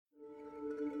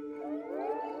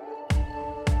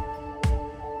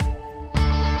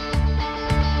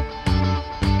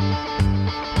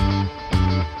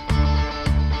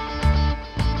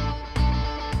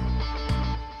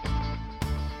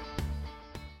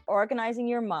organizing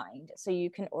your mind so you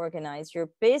can organize your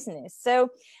business. So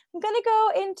I'm going to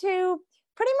go into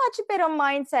pretty much a bit on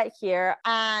mindset here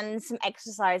and some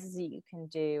exercises that you can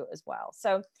do as well.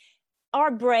 So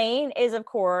our brain is, of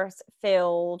course,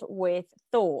 filled with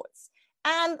thoughts,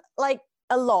 and like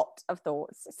a lot of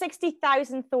thoughts,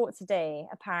 60,000 thoughts a day,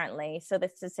 apparently. So the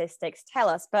statistics tell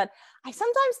us, but I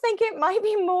sometimes think it might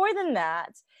be more than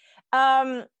that.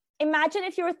 Imagine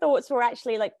if your thoughts were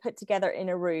actually like put together in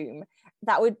a room.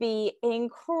 That would be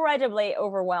incredibly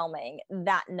overwhelming,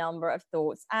 that number of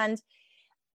thoughts. And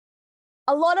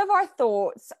a lot of our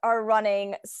thoughts are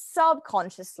running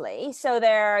subconsciously. So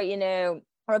they're,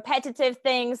 repetitive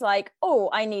things like, oh,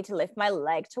 I need to lift my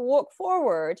leg to walk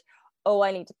forward. Oh,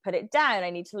 I need to put it down. I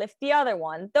need to lift the other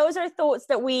one. Those are thoughts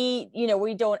that we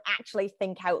don't actually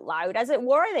think out loud, as it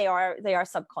were. They are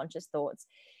subconscious thoughts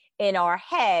in our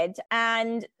head,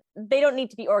 and they don't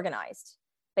need to be organized.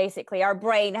 Basically, our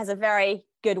brain has a very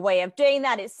good way of doing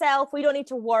that itself. We don't need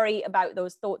to worry about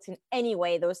those thoughts in any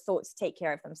way. Those thoughts take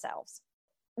care of themselves.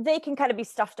 They can kind of be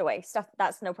stuffed away.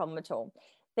 That's no problem at all.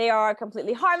 They are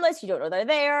completely harmless. You don't know they're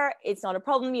there. It's not a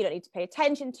problem. You don't need to pay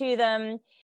attention to them.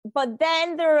 But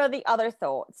then there are the other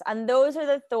thoughts, and those are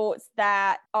the thoughts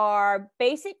that are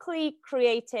basically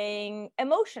creating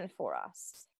emotion for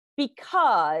us,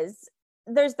 because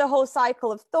there's the whole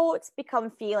cycle of thoughts become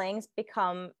feelings,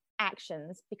 become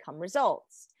actions, become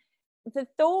results. The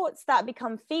thoughts that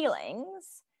become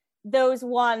feelings, those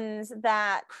ones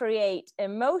that create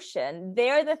emotion,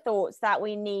 they're the thoughts that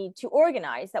we need to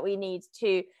organize, that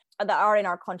are in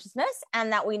our consciousness,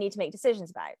 and that we need to make decisions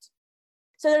about.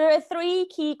 So there are three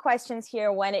key questions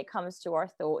here when it comes to our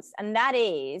thoughts. And that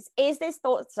is this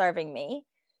thought serving me?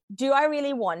 Do I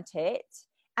really want it?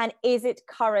 And is it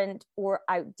current or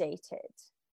outdated?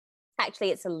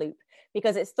 Actually, it's a loop,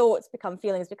 because it's thoughts become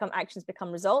feelings, become actions,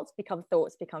 become results, become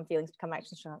thoughts, become feelings, become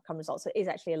actions, become results. So it is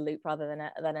actually a loop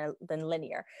rather than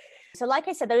linear. So like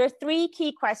I said, there are three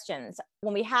key questions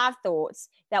when we have thoughts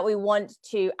that we want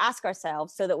to ask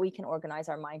ourselves so that we can organize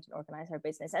our mind and organize our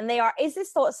business. And they are, is this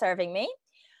thought serving me?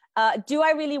 Do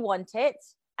I really want it?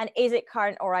 And is it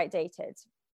current or outdated?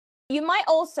 You might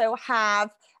also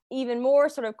have even more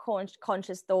sort of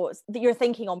conscious thoughts that you're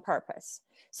thinking on purpose.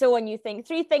 So when you think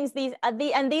three things, these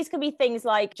can be things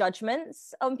like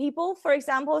judgments on people, for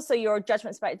example. So your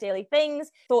judgments about daily things,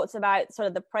 thoughts about sort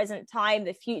of the present time,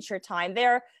 the future time.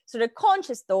 They're sort of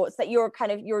conscious thoughts that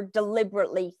you're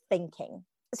deliberately thinking.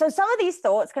 So some of these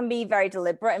thoughts can be very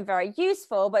deliberate and very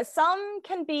useful, but some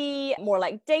can be more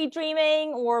like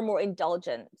daydreaming or more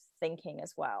indulgent thinking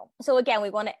as well. So again, we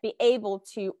want to be able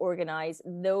to organize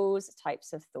those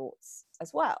types of thoughts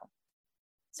as well.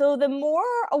 So the more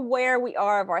aware we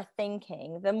are of our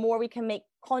thinking, the more we can make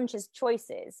conscious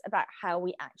choices about how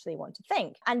we actually want to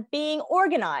think. And being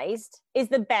organized is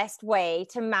the best way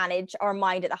to manage our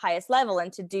mind at the highest level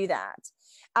and to do that.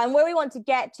 And where we want to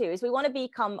get to is we want to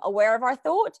become aware of our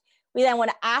thought. We then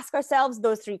want to ask ourselves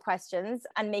those three questions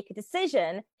and make a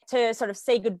decision to sort of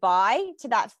say goodbye to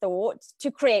that thought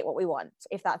to create what we want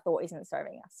if that thought isn't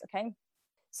serving us, okay?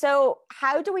 So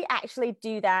how do we actually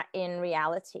do that in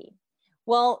reality?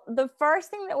 Well, the first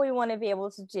thing that we want to be able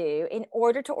to do in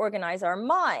order to organize our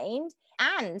mind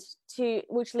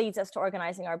which leads us to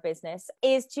organizing our business,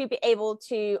 is to be able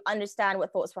to understand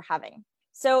what thoughts we're having.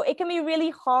 So it can be really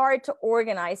hard to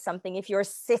organize something if you're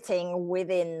sitting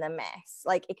within the mess.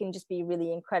 Like it can just be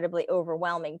really incredibly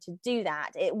overwhelming to do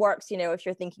that. It works, if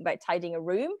you're thinking about tidying a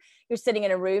room, you're sitting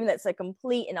in a room that's a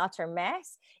complete and utter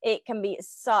mess. It can be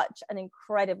such an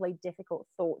incredibly difficult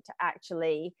thought to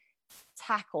actually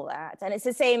tackle that. And it's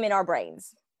the same in our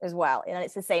brains as well. And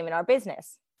it's the same in our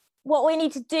business. What we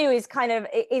need to do is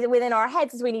within our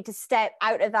heads is we need to step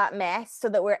out of that mess so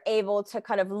that we're able to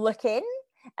kind of look in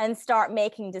and start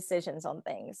making decisions on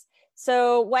things.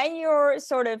 So when you're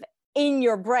sort of in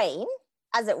your brain,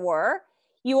 as it were,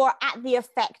 you are at the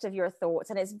effect of your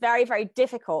thoughts. And it's very, very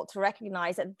difficult to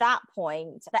recognize at that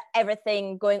point that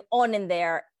everything going on in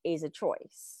there is a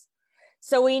choice.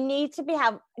 So we need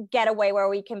to get away where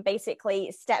we can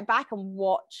basically step back and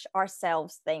watch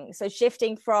ourselves think. So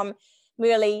shifting from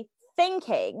merely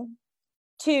thinking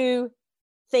to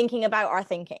thinking about our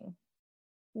thinking,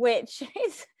 which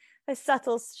is a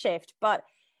subtle shift,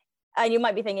 and you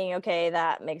might be thinking, okay,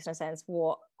 that makes no sense.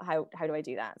 How do I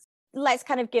do that? Let's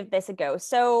kind of give this a go.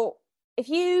 So if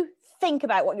you think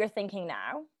about what you're thinking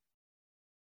now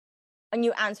and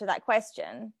you answer that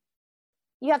question,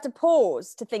 you have to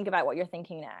pause to think about what you're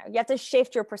thinking now. You have to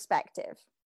shift your perspective.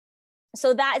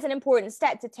 So that is an important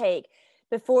step to take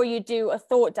before you do a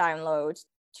thought download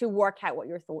to work out what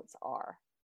your thoughts are,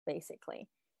 basically.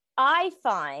 I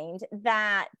find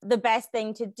that the best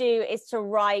thing to do is to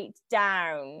write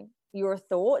down your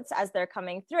thoughts as they're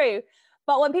coming through.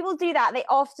 But when people do that, they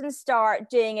often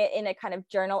start doing it in a kind of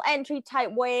journal entry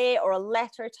type way or a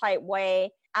letter type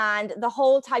way. And the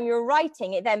whole time you're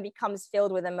writing, it then becomes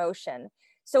filled with emotion.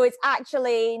 So it's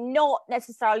actually not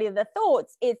necessarily the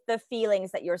thoughts, it's the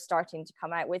feelings that you're starting to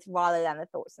come out with rather than the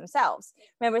thoughts themselves.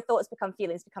 Remember, thoughts become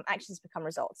feelings, become actions, become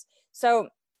results. So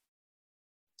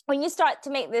when you start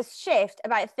to make this shift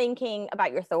about thinking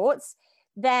about your thoughts,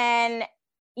 then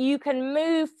you can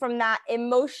move from that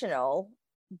emotional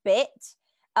bit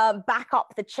back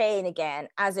up the chain again,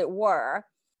 as it were,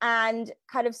 and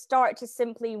kind of start to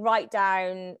simply write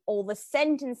down all the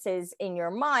sentences in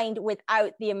your mind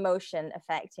without the emotion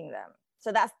affecting them.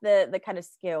 So that's the kind of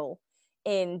skill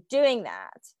in doing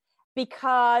that,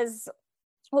 because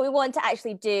what we want to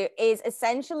actually do is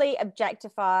essentially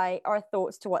objectify our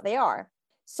thoughts to what they are.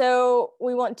 So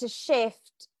we want to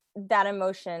shift that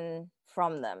emotion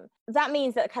from them. That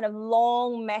means that kind of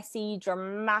long, messy,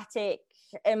 dramatic,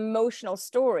 emotional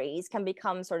stories can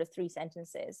become sort of 3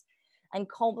 sentences, and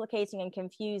complicating and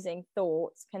confusing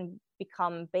thoughts can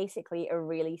become basically a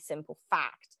really simple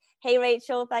fact. Hey,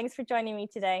 Rachel, thanks for joining me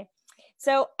today.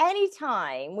 So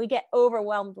anytime we get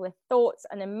overwhelmed with thoughts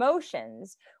and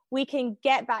emotions, we can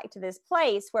get back to this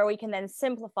place where we can then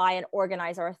simplify and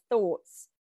organize our thoughts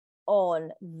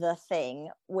on the thing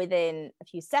within a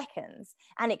few seconds.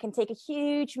 And it can take a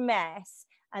huge mess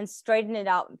and straighten it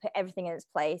out and put everything in its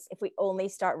place if we only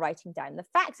start writing down the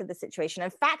facts of the situation.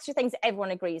 And facts are things that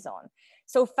everyone agrees on.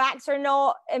 So facts are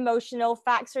not emotional,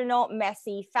 facts are not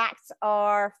messy, facts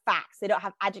are facts. They don't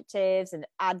have adjectives and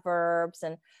adverbs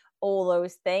and all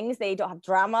those things. They don't have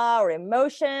drama or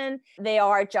emotion. They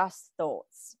are just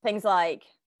thoughts. Things like,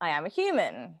 I am a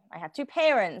human, I have 2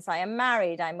 parents, I am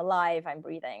married, I'm alive, I'm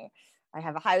breathing, I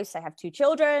have a house, I have 2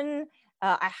 children,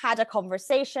 I had a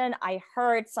conversation, I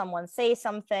heard someone say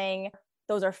something.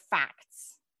 Those are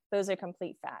facts. Those are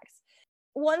complete facts.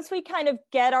 Once we kind of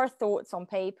get our thoughts on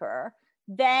paper,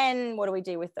 then what do we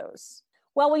do with those?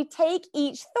 Well, we take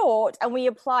each thought and we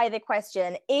apply the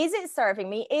question, is it serving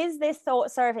me? Is this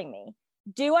thought serving me?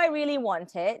 Do I really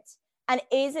want it? And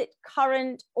is it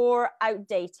current or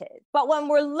outdated? But when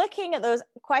we're looking at those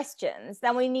questions,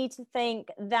 then we need to think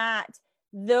that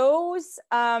those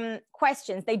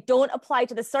questions, they don't apply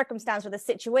to the circumstance or the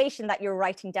situation that you're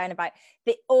writing down about.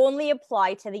 They only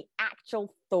apply to the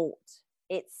actual thought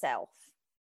itself.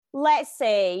 Let's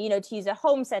say, to use a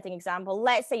home setting example,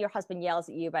 let's say your husband yells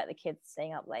at you about the kids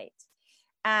staying up late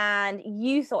and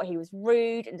you thought he was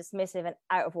rude and dismissive and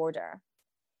out of order.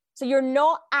 So you're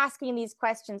not asking these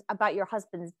questions about your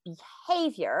husband's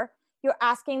behavior. You're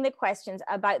asking the questions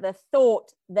about the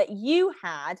thought that you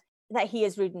had that he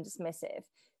is rude and dismissive.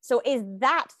 So is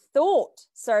that thought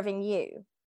serving you?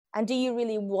 And do you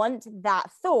really want that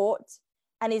thought?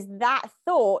 And is that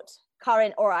thought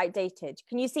current or outdated?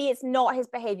 Can you see it's not his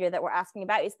behavior that we're asking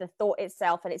about, it's the thought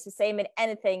itself. And it's the same in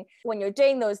anything. When you're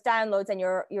doing those downloads and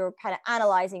you're kind of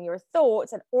analyzing your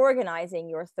thoughts and organizing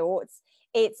your thoughts,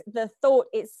 it's the thought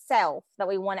itself that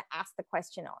we want to ask the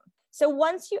question on. So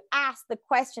once you ask the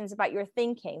questions about your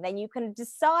thinking, then you can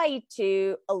decide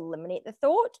to eliminate the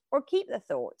thought or keep the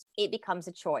thought. It becomes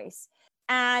a choice.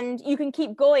 And you can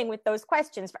keep going with those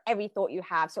questions for every thought you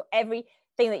have. So everything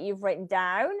that you've written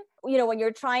down, when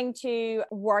you're trying to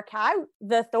work out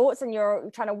the thoughts and you're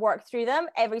trying to work through them,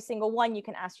 every single one, you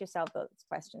can ask yourself those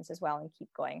questions as well and keep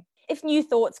going. If new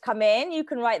thoughts come in, you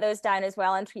can write those down as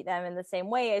well and treat them in the same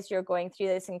way as you're going through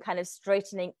this and kind of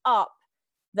straightening up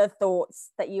the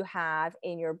thoughts that you have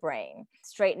in your brain,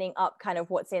 straightening up kind of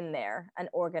what's in there and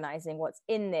organizing what's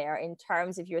in there in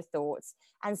terms of your thoughts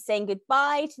and saying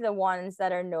goodbye to the ones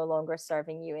that are no longer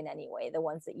serving you in any way, the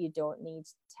ones that you don't need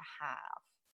to have.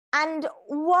 And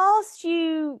whilst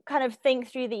you kind of think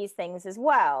through these things as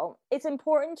well, it's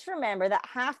important to remember that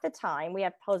half the time we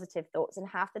have positive thoughts and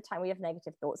half the time we have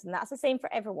negative thoughts. And that's the same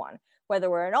for everyone. Whether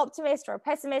we're an optimist or a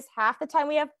pessimist, half the time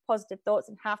we have positive thoughts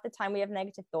and half the time we have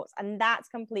negative thoughts. And that's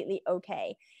completely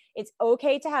okay. It's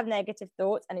okay to have negative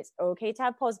thoughts and it's okay to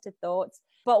have positive thoughts.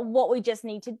 But what we just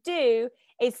need to do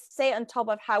is stay on top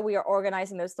of how we are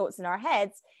organizing those thoughts in our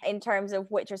heads in terms of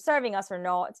which are serving us or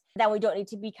not. Then we don't need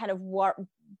to be kind of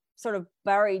sort of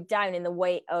buried down in the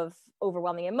weight of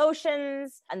overwhelming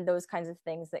emotions and those kinds of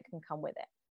things that can come with it.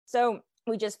 So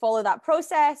we just follow that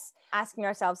process, asking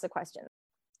ourselves the questions.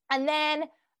 And then,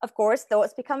 of course,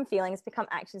 thoughts become feelings, become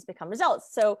actions, become results.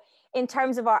 So in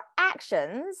terms of our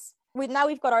actions, we've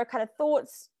got our kind of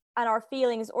thoughts and our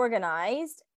feelings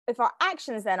organized. If our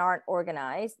actions then aren't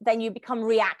organized, then you become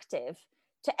reactive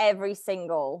to every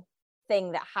single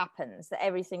thing that happens, that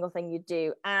every single thing you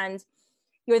do. And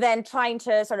you're then trying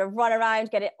to sort of run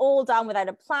around, get it all done without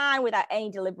a plan, without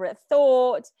any deliberate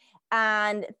thought,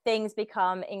 and things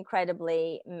become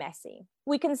incredibly messy.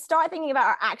 We can start thinking about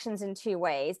our actions in two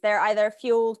ways. They're either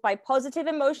fueled by positive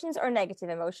emotions or negative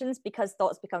emotions, because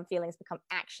thoughts become feelings, become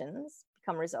actions,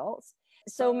 become results.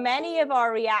 So many of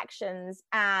our reactions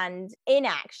and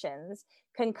inactions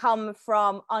can come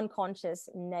from unconscious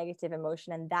negative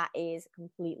emotion, and that is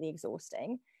completely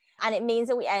exhausting. And it means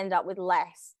that we end up with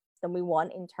less than we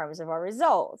want in terms of our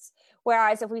results.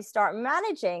 Whereas if we start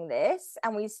managing this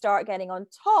and we start getting on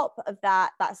top of that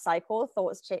cycle,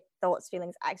 thoughts,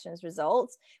 feelings, actions,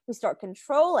 results, we start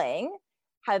controlling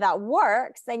how that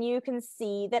works, then you can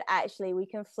see that actually we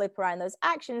can flip around those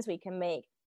actions, we can make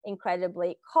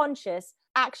incredibly conscious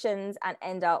actions and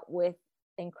end up with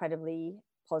incredibly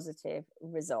positive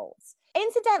results.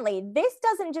 Incidentally, this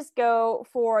doesn't just go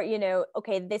for,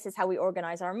 okay, this is how we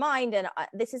organize our mind, and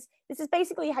this is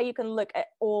basically how you can look at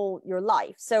all your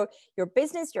life. So your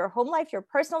business, your home life, your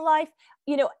personal life,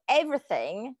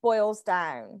 everything boils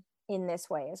down in this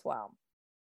way as well.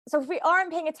 So if we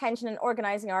aren't paying attention and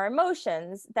organizing our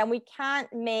emotions, then we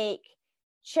can't make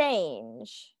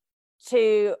change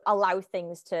to allow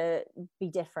things to be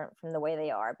different from the way they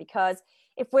are. Because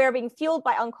if we're being fueled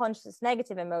by unconscious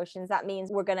negative emotions, that means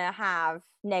we're going to have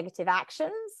negative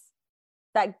actions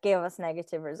that give us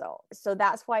negative results. So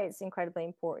that's why it's incredibly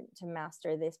important to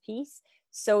master this piece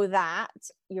so that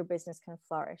your business can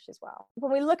flourish as well.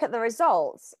 When we look at the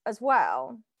results as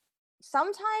well,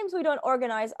 sometimes we don't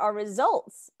organize our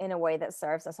results in a way that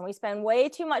serves us, and we spend way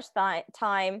too much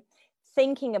time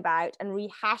thinking about and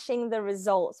rehashing the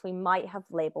results we might have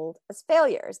labeled as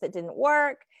failures, that didn't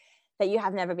work, that you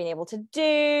have never been able to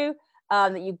do,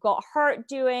 that you got hurt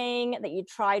doing, that you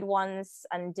tried once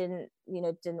and didn't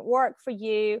work for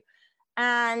you.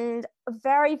 And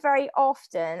very, very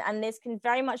often, and this can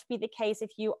very much be the case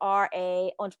if you are an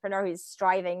entrepreneur who's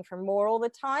striving for more all the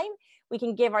time, we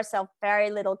can give ourselves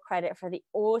very little credit for the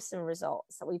awesome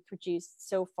results that we've produced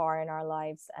so far in our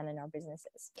lives and in our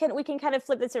businesses. We can kind of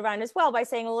flip this around as well by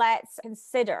saying, let's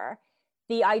consider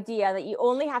the idea that you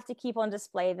only have to keep on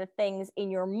display the things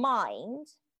in your mind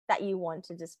that you want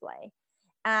to display.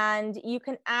 And you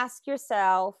can ask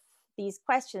yourself these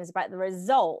questions about the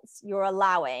results you're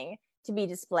allowing to be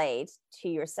displayed to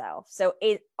yourself. So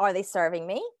are they serving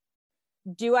me?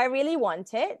 Do I really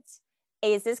want it?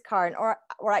 Is this current or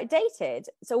outdated?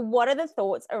 So what are the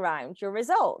thoughts around your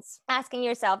results? Asking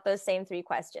yourself those same three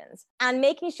questions and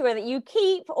making sure that you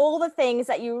keep all the things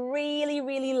that you really,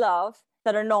 really love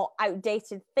that are not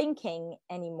outdated thinking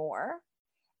anymore.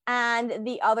 And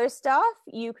the other stuff,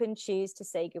 you can choose to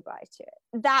say goodbye to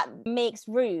it. That makes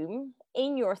room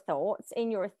in your thoughts, in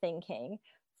your thinking,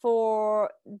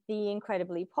 for the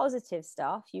incredibly positive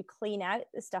stuff. You clean out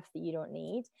the stuff that you don't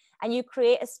need, and you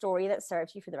create a story that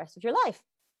serves you for the rest of your life.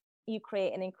 You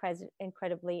create an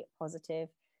incredibly positive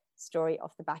story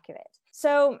off the back of it.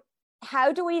 So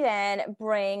how do we then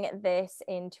bring this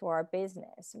into our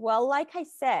business? Well, like I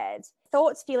said,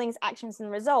 thoughts, feelings, actions, and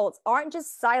results aren't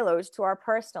just silos to our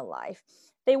personal life.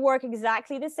 They work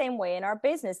exactly the same way in our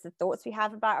business. The thoughts we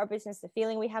have about our business, the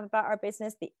feeling we have about our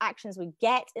business, the actions we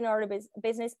get in our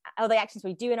business, or the actions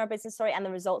we do in our business, and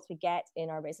the results we get in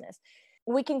our business.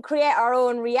 We can create our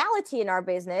own reality in our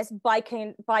business by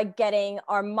getting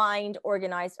our mind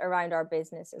organized around our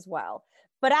business as well.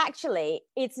 But actually,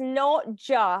 it's not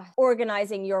just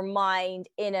organizing your mind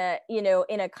in a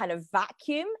kind of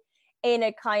vacuum, in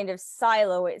a kind of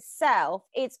silo itself.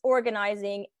 It's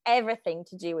organizing everything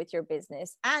to do with your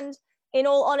business, and in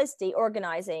all honesty,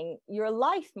 organizing your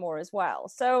life more as well.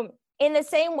 So in the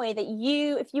same way that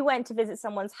if you went to visit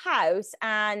someone's house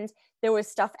and there was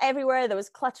stuff everywhere, there was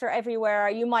clutter everywhere,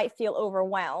 you might feel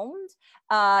overwhelmed.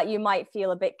 You might feel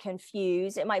a bit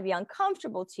confused. It might be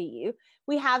uncomfortable to you.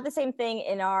 We have the same thing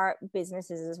in our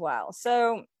businesses as well.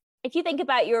 So if you think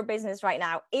about your business right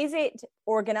now, is it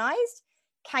organized?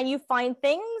 Can you find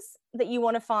things that you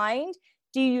want to find?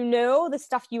 Do you know the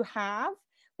stuff you have?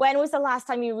 When was the last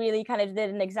time you really kind of did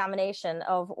an examination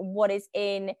of what is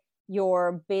in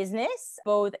your business,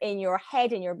 both in your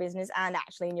head in your business and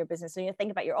actually in your business? So you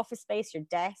think about your office space, your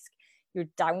desk, your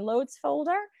downloads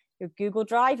folder, your Google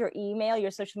Drive, your email,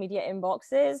 your social media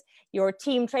inboxes, your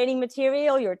team training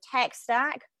material, your tech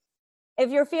stack.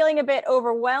 If you're feeling a bit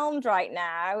overwhelmed right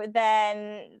now,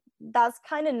 then that's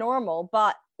kind of normal,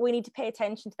 but we need to pay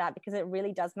attention to that because it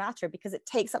really does matter, because it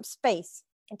takes up space.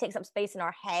 It takes up space in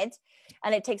our head,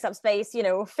 and it takes up space,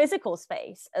 physical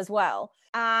space as well.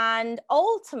 And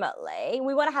ultimately,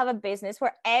 we want to have a business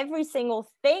where every single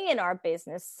thing in our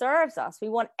business serves us. We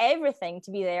want everything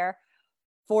to be there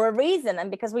for a reason,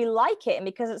 and because we like it, and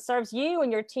because it serves you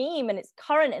and your team, and it's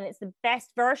current, and it's the best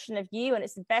version of you, and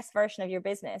it's the best version of your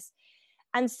business.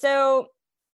 And so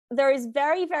there is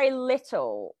very, very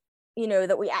little,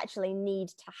 that we actually need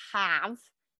to have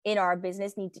in our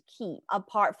business, need to keep,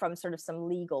 apart from sort of some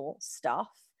legal stuff.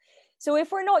 So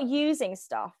if we're not using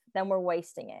stuff, then we're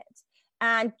wasting it.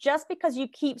 And just because you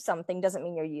keep something doesn't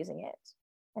mean you're using it.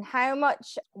 And how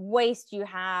much waste you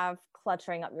have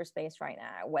cluttering up your space right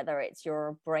now, whether it's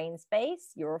your brain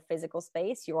space, your physical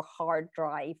space, your hard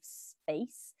drive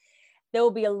space, there will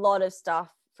be a lot of stuff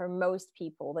for most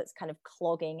people that's kind of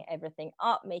clogging everything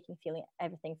up, making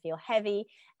everything feel heavy,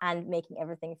 and making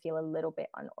everything feel a little bit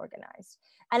unorganized.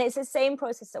 And it's the same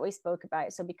process that we spoke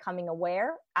about. So becoming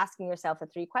aware, asking yourself the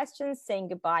 3 questions, saying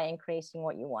goodbye, and creating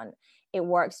what you want. It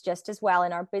works just as well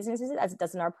in our businesses as it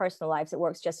does in our personal lives. It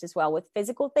works just as well with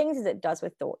physical things as it does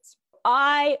with thoughts.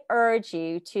 I urge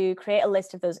you to create a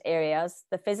list of those areas,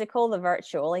 the physical, the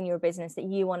virtual in your business that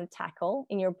you want to tackle,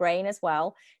 in your brain as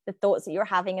well, the thoughts that you're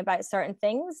having about certain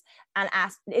things, and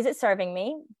ask, is it serving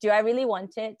me? Do I really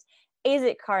want it? Is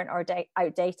it current or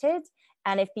outdated?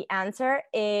 And if the answer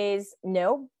is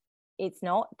no, it's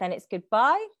not, then it's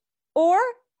goodbye, or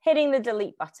hitting the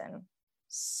delete button.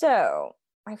 So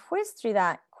I've whizzed through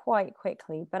that quite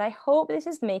quickly, but I hope this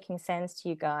is making sense to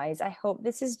you guys. I hope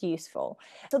this is useful.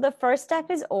 So the first step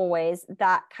is always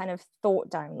that kind of thought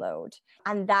download,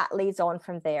 and that leads on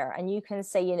from there. And you can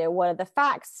say, what are the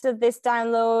facts of this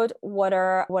download? What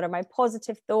are my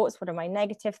positive thoughts? What are my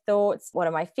negative thoughts? What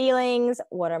are my feelings?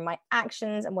 What are my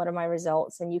actions? And what are my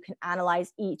results? And you can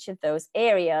analyze each of those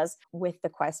areas with the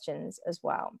questions as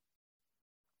well.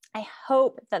 I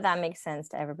hope that makes sense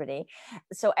to everybody.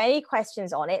 So any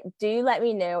questions on it, do let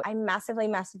me know. I massively,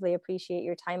 massively appreciate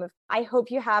your time. I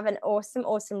hope you have an awesome,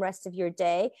 awesome rest of your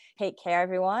day. Take care,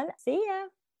 everyone. See ya.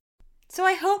 So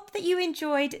I hope that you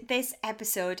enjoyed this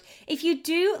episode. If you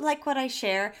do like what I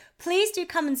share, please do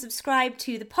come and subscribe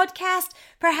to the podcast,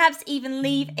 perhaps even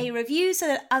leave a review so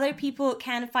that other people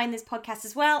can find this podcast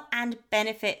as well and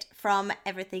benefit from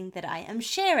everything that I am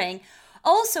sharing.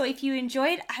 Also, if you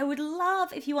enjoyed, I would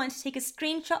love if you want to take a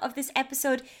screenshot of this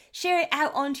episode, share it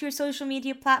out onto your social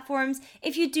media platforms.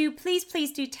 If you do,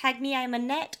 please do tag me. I'm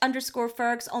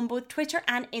Annette_Fergs on both Twitter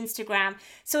and Instagram.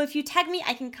 So if you tag me,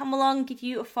 I can come along, give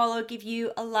you a follow, give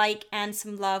you a like and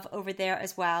some love over there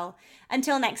as well.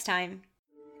 Until next time.